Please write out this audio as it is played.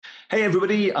Hey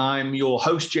everybody, I'm your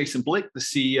host Jason Blick, the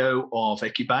CEO of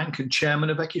EquiBank and chairman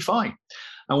of EquiFi.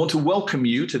 I want to welcome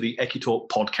you to the EquiTalk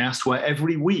podcast, where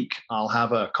every week I'll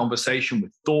have a conversation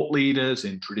with thought leaders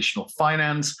in traditional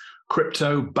finance,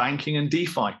 crypto, banking, and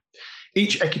DeFi.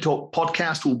 Each EquiTalk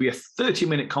podcast will be a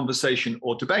 30-minute conversation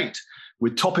or debate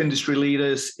with top industry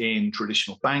leaders in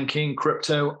traditional banking,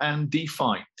 crypto, and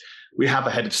DeFi. We have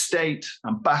a head of state,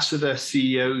 ambassador,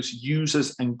 CEOs,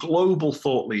 users, and global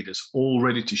thought leaders all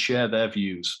ready to share their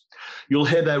views. You'll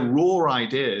hear their raw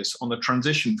ideas on the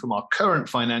transition from our current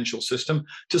financial system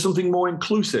to something more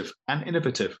inclusive and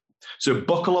innovative. So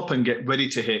buckle up and get ready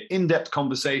to hear in-depth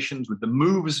conversations with the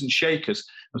movers and shakers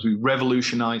as we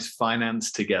revolutionize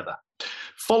finance together.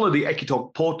 Follow the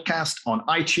EquiTalk podcast on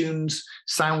iTunes,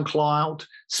 SoundCloud,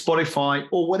 Spotify,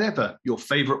 or whatever your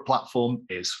favorite platform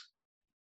is.